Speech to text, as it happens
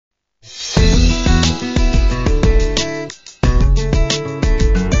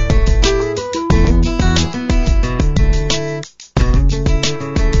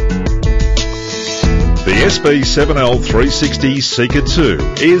XB7L360 Seeker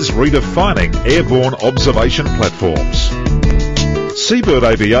 2 is redefining airborne observation platforms. Seabird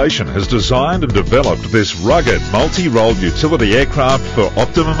Aviation has designed and developed this rugged multi-role utility aircraft for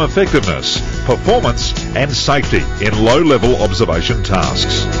optimum effectiveness, performance and safety in low-level observation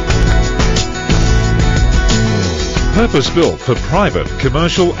tasks. Purpose-built for private,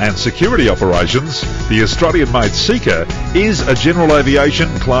 commercial and security operations, the Australian-made Seeker is a general aviation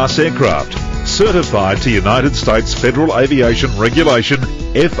class aircraft certified to United States Federal Aviation Regulation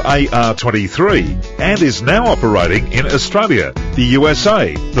FAR 23 and is now operating in Australia, the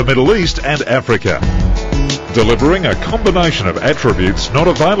USA, the Middle East and Africa. Delivering a combination of attributes not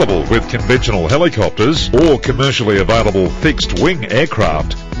available with conventional helicopters or commercially available fixed-wing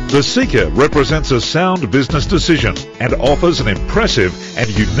aircraft, the Seeker represents a sound business decision and offers an impressive and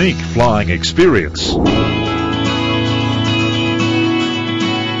unique flying experience.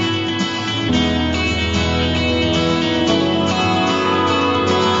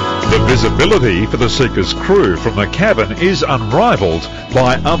 The visibility for the Seeker's crew from the cabin is unrivaled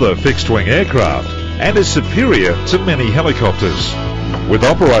by other fixed-wing aircraft and is superior to many helicopters. With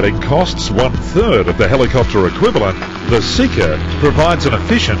operating costs 1/3 of the helicopter equivalent, the Seeker provides an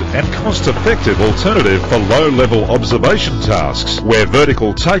efficient and cost-effective alternative for low-level observation tasks where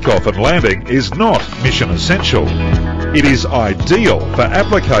vertical takeoff and landing is not mission essential. It is ideal for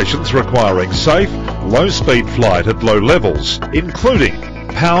applications requiring safe, low-speed flight at low levels, including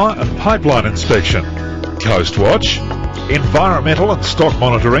power and pipeline inspection, coast watch, environmental and stock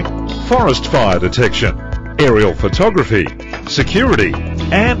monitoring, forest fire detection, aerial photography, security,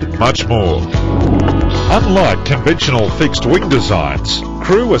 and much more. Unlike conventional fixed-wing designs,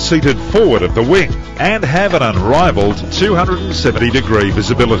 crew are seated forward of the wing and have an unrivaled 270-degree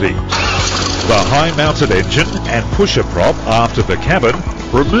visibility. The high-mounted engine and pusher prop aft of the cabin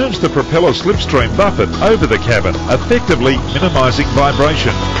removes the propeller slipstream buffet over the cabin, effectively minimising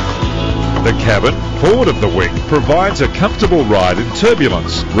vibration. The cabin forward of the wing provides a comfortable ride in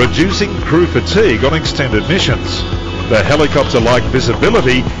turbulence, reducing crew fatigue on extended missions. The helicopter-like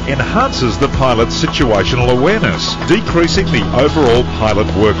visibility enhances the pilot's situational awareness, decreasing the overall pilot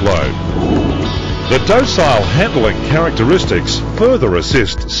workload. The docile handling characteristics further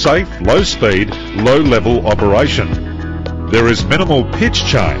assist safe, low-speed, low-level operation. There is minimal pitch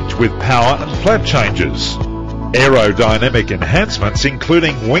change with power and flap changes. Aerodynamic enhancements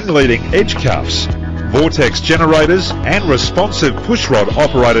including wing-leading edge cuffs, vortex generators and responsive pushrod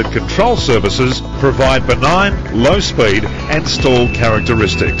operated control services provide benign, low-speed and stall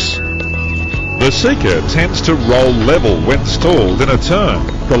characteristics. The Seeker tends to roll level when stalled in a turn.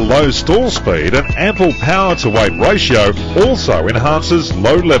 The low stall speed and ample power-to-weight ratio also enhances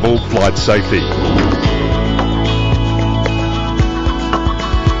low-level flight safety.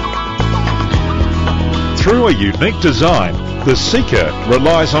 Through a unique design, the Seeker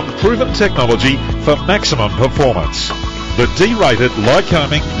relies on proven technology for maximum performance. The D-rated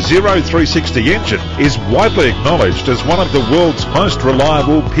Lycoming 0360 engine is widely acknowledged as one of the world's most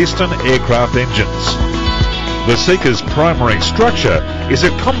reliable piston aircraft engines. The Seeker's primary structure is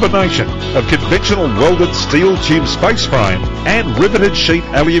a combination of conventional welded steel tube space frame and riveted sheet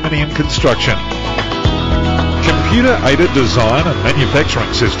aluminium construction. Computer-aided design and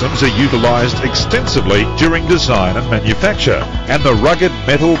manufacturing systems are utilised extensively during design and manufacture, and the rugged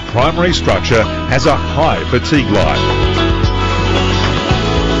metal primary structure has a high fatigue life.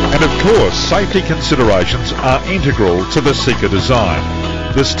 And of course, safety considerations are integral to the Seeker design.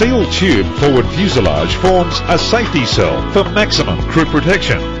 The steel tube forward fuselage forms a safety cell for maximum crew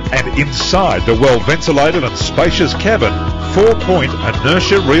protection, and inside the well-ventilated and spacious cabin, 4-point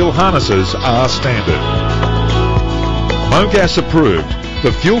inertia reel harnesses are standard. MOGAS approved,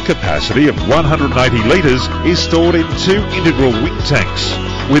 the fuel capacity of 180 litres is stored in 2 integral wing tanks,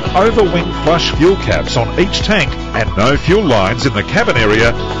 with over-wing flush fuel caps on each tank and no fuel lines in the cabin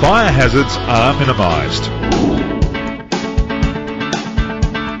area. Fire hazards are minimised.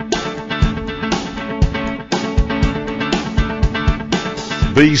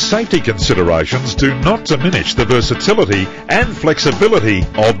 These safety considerations do not diminish the versatility and flexibility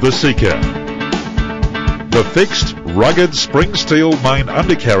of the Seeker. The fixed, rugged spring steel main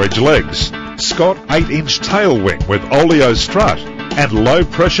undercarriage legs, Scott 8-inch tail wing with oleo strut and low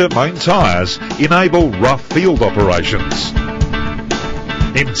pressure main tyres enable rough field operations.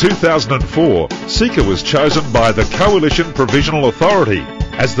 In 2004, Seeker was chosen by the Coalition Provisional Authority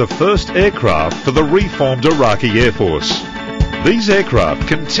as the first aircraft for the reformed Iraqi Air Force. These aircraft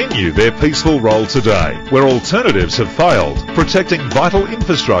continue their peaceful role today, where alternatives have failed, protecting vital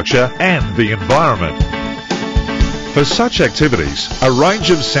infrastructure and the environment. For such activities, a range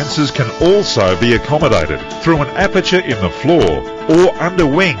of sensors can also be accommodated through an aperture in the floor or under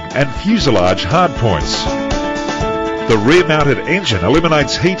wing and fuselage hardpoints. The rear-mounted engine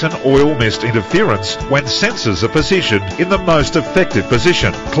eliminates heat and oil mist interference when sensors are positioned in the most effective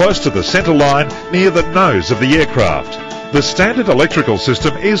position, close to the centre line near the nose of the aircraft. The standard electrical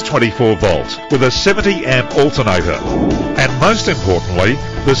system is 24 volt with a 70 amp alternator. And most importantly,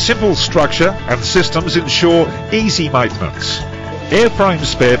 the simple structure and systems ensure easy maintenance. Airframe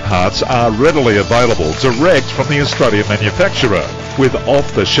spare parts are readily available direct from the Australian manufacturer, with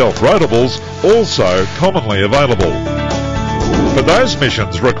off-the-shelf rotables also commonly available. For those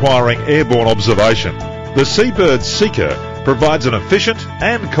missions requiring airborne observation, the Seabird Seeker provides an efficient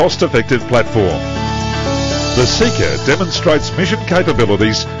and cost-effective platform. The Seeker demonstrates mission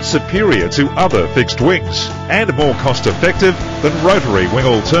capabilities superior to other fixed wings and more cost-effective than rotary wing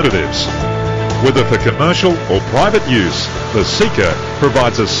alternatives. Whether for commercial or private use, the Seeker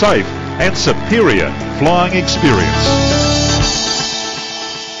provides a safe and superior flying experience.